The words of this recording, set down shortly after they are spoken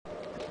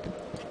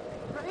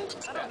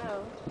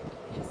know.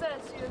 She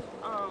said she was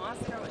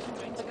asking her what she's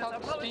doing. She goes, I'll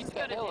probably just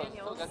go to Daniel's.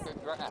 Still got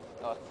good grass.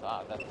 Oh, it's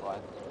that's why.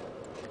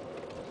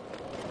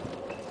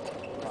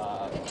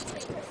 Did you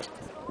say Kristen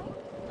was going?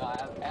 No, I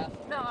was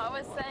asking. No, I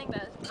was saying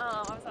that. I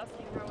was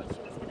asking her what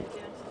she was gonna do,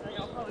 and she's like,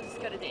 I'll probably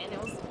just go to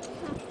Daniel's.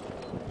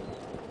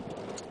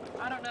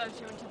 I don't know if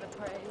she went to the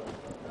parade.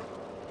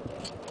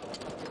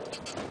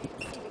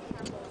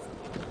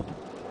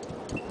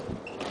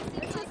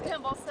 Mrs.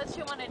 Kimball said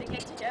she wanted to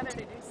get together to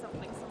do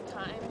something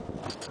sometime.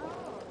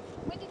 Oh,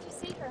 when did you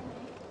see her,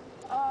 honey?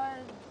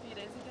 A few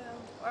days ago.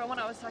 Or when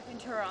I was talking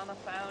to her on the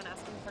phone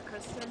asking for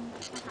Kristen.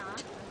 Uh-huh.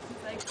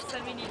 She's like,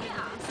 said we needed to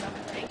do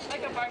something.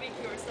 Like a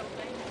barbecue or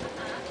something.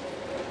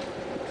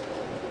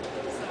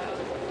 So.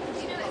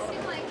 You know, it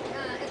seemed like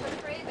at the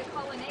parade, the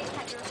colonnade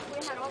we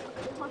had all the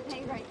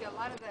colonnade right there. A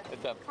lot of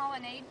the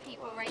colonnade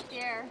people right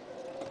there.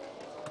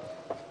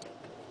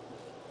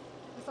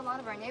 There's a lot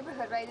of our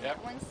neighborhood right in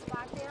that one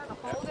spot there. The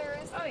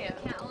Holders, the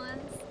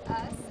Callens,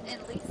 us,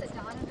 and Lisa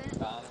Donovan.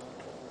 Yeah.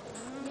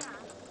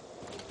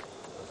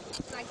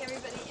 It's like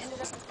everybody ended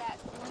up at that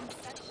one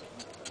section.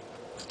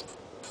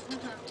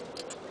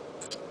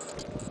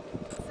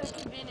 So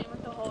convenient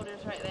with the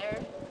Holders right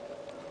there.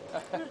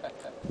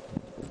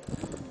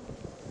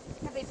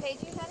 Have they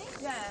paid you, honey?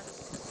 Yeah.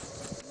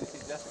 You see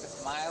Jessica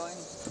smiling?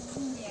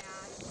 Yeah,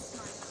 she's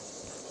smiling.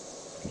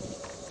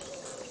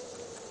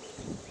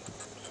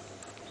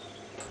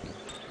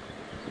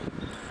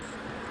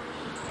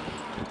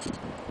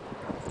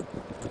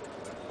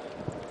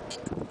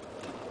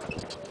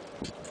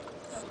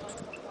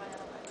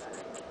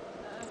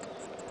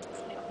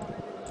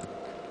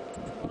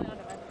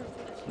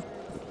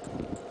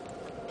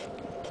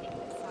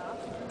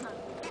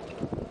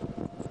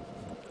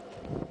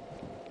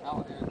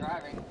 Oh, you're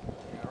driving.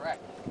 You're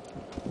wrecked.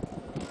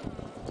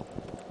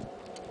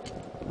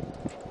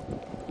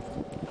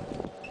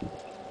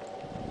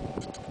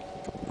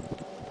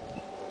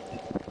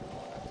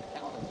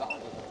 That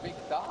dog was a big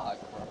dog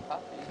for a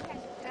puppy.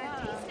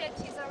 He said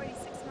she's already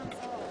 6 months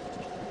old.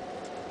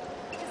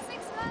 She's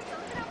 6 months?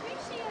 Look at how big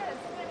she is.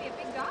 It's going to be a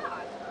big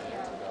dog.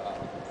 Yeah.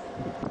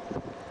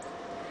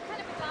 What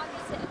kind of a dog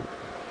is it?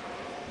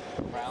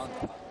 Brown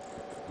dog.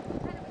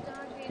 What kind of a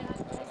dog do you know?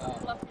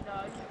 Fluffy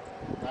dog.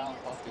 Brown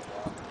puppy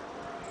dog.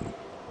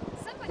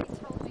 Somebody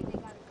told me they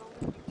got a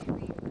golden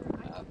retriever.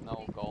 I have no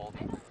golden.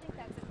 I don't think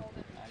that's a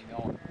golden retriever. I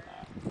know it's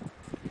not.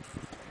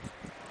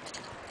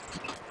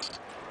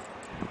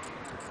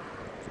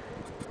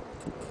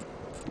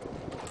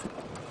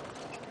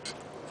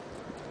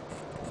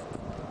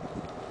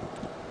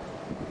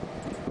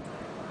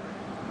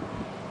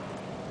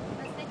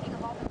 I was thinking of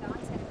all the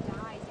dogs that have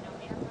died. You know,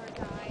 Amber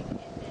died, and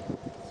then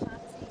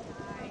Chauncey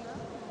died,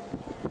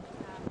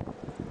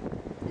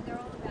 and they're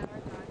all about our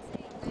dogs.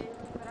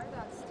 But our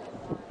dog's still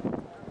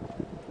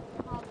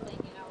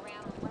hobbling, you know,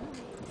 around on one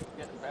leg. He's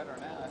getting better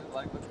now. His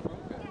leg looks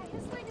real good. Yeah,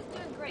 his leg is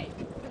doing great.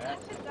 The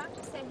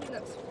doctor said he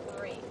looks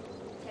great.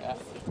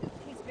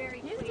 He's very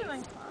pleased. He's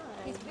doing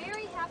fine. He's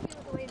very happy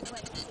with the way his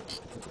leg came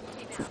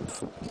out.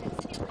 And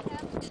it's him with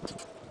him,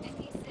 and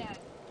he said,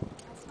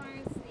 as far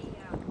as the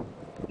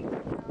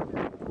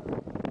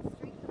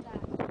strength of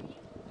that knee,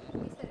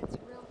 he said it's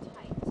real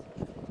tight.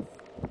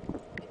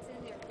 It's in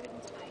there good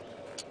and tight.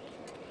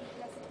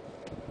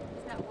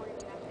 He's not worried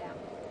about that.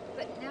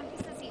 But now he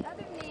says the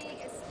other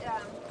knee is,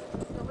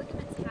 the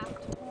ligament's half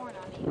torn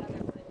on the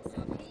other one. So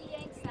if he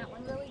yanks that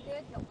one really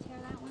good, he'll tear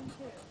that one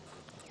too.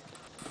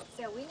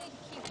 So we need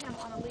to keep him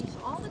on a leash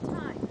all the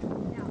time.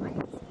 Now, I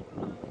have to keep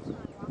him on a leash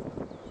when I walk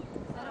him.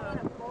 I don't want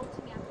him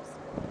bolting after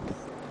schools.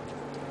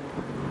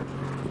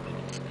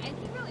 And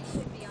he really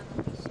should be on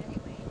the leash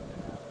anyway.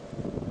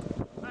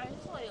 I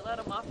usually let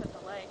him off at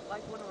the lake,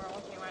 like when we're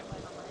walking right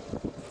by the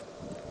lake.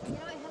 You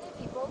know, and if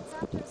he bolts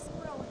after a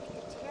squirrel, he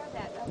could tear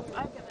that other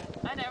ligament.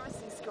 I never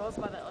see squirrels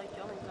by that lake,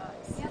 only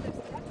ducks. Yeah, there's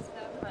ducks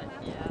though. But,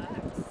 Ducks. Yeah.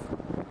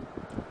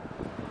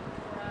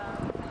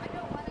 I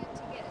don't want him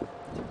to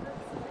hurt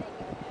his leg,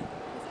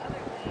 his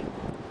other leg.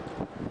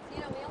 You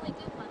know, we only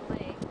did one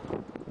leg.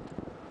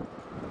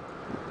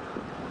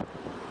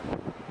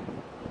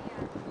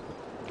 Yeah.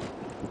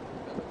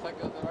 It looks like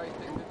it was the right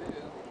thing to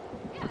do.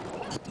 Yeah, it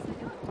does. I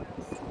know it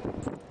does.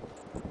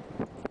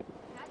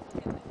 Had to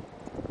do it.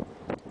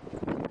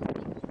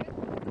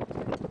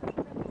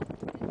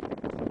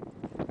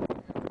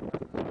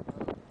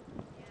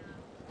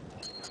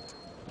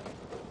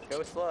 Go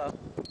slow.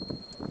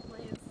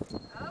 Please.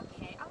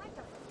 Okay, I like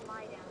to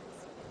fly down and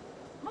see.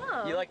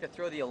 Mom, You like to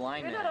throw the you're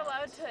alignment. not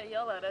allowed to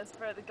yell at us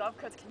for the golf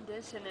course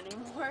condition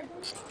anymore.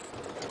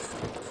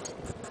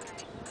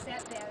 Is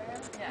that better?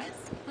 Yes.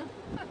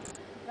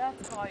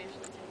 That's how I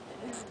usually take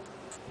it.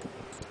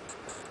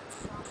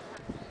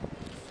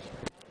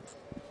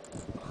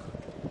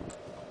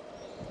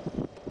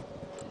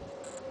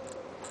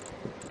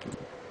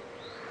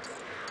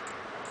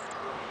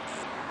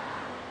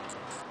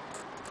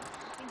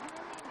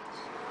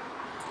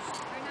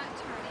 We're not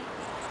turning.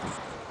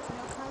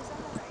 No cars on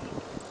the right.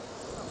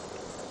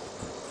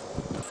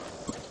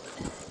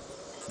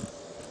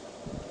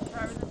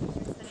 Drivers in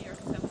Peachtree City are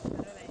so much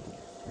better than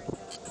Costa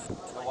Rica.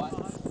 The what?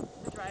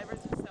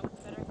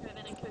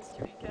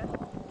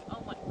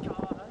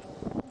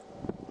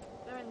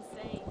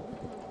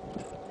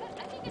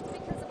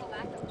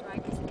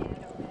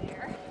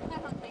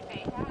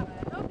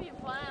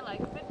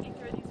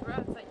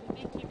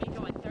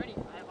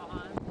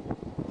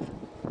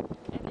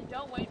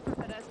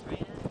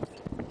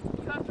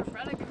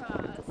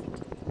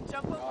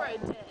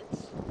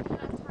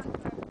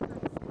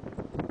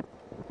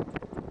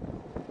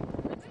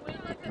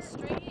 a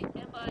street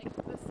and like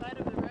the side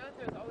of the road,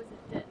 there's always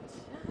a ditch.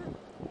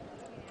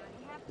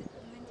 You have to, the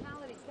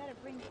mentality's got to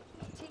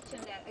teach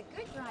them that a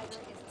good driver is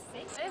a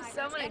safe There's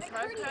driver so many and a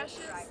car courteous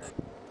crashes. driver.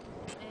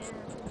 And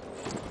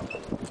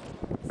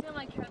I seem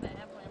like hear the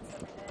ambulance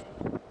every day.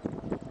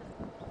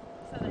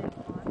 So they have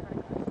a lot of car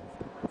crashes.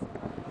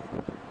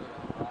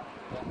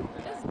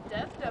 It's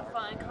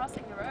death-defying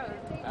crossing the road.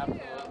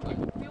 Absolutely.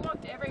 We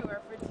walked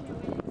everywhere for 2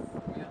 weeks.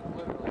 We have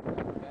literally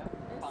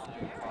death-defying crossing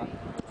the road. It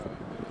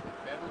is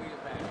a deadly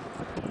event.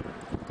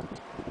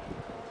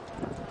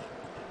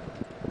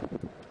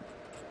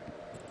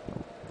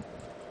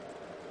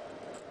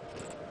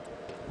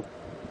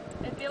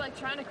 It'd be like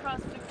trying to cross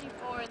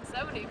 54 and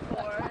 74.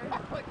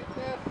 Look at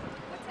this.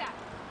 What's that?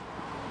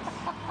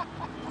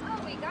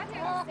 Oh, we got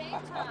there at the same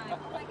time.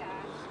 Oh my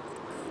gosh.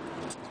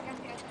 We got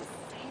there at the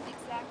same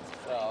exact time.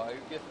 So I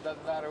guess it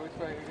doesn't matter which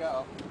way you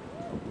go.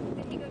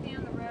 Did he go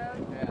down the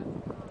road? Yeah.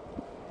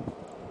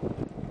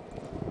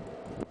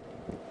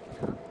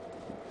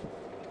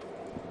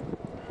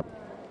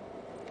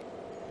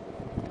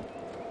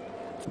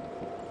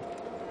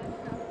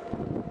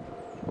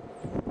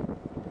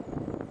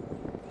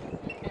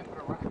 You can't put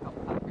a rack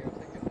up top here. I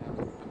was thinking that.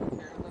 Put the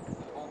chairs up so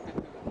it won't get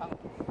through the tunnel.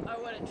 I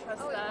wouldn't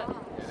trust Oh, it that. won't.